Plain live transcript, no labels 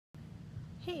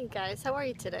Hey guys, how are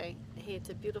you today? Hey,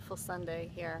 it's a beautiful Sunday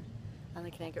here on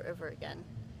the Connecticut River again.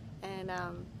 And,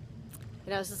 I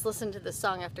was just listening to this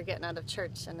song after getting out of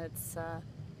church, and it's,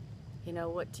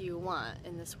 what do you want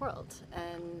in this world?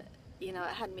 And, it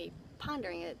had me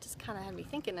pondering it, just kind of had me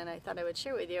thinking, and I thought I would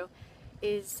share with you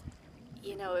is,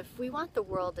 if we want the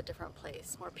world a different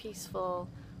place, more peaceful,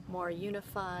 more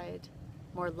unified,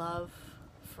 more love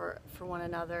for one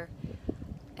another,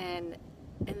 and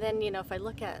then if I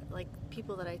look at like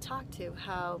people that I talk to,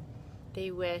 how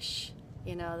they wish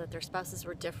that their spouses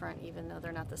were different, even though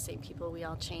they're not the same people. We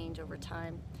all change over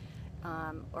time,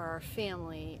 or our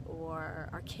family, or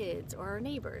our kids, or our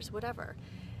neighbors, whatever.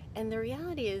 And the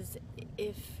reality is,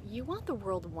 if you want the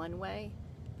world one way,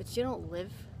 but you don't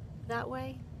live that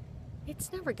way,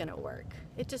 it's never going to work.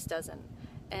 It just doesn't.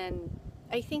 And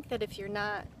I think that if you're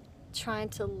not trying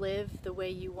to live the way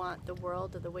you want the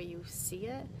world or the way you see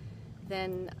it,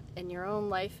 then and your own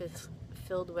life is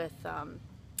filled with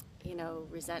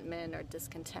resentment or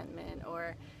discontentment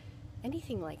or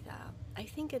anything like that, I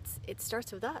think it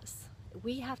starts with us.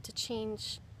 We have to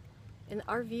change in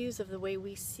our views of the way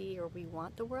we see or we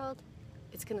want the world.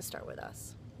 It's going to start with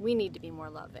us. We need to be more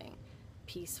loving,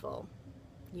 peaceful,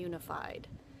 unified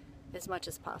as much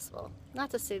as possible.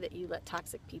 Not to say that you let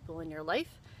toxic people in your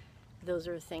life. Those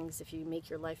are things, if you make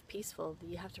your life peaceful,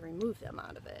 you have to remove them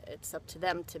out of it. It's up to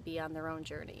them to be on their own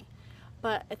journey.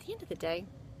 But at the end of the day,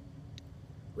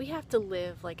 we have to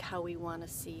live like how we want to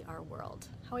see our world,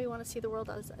 how we want to see the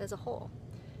world as a whole.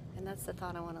 And that's the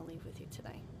thought I want to leave with you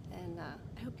today. And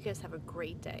I hope you guys have a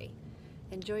great day.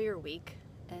 Enjoy your week,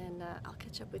 and I'll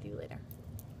catch up with you later.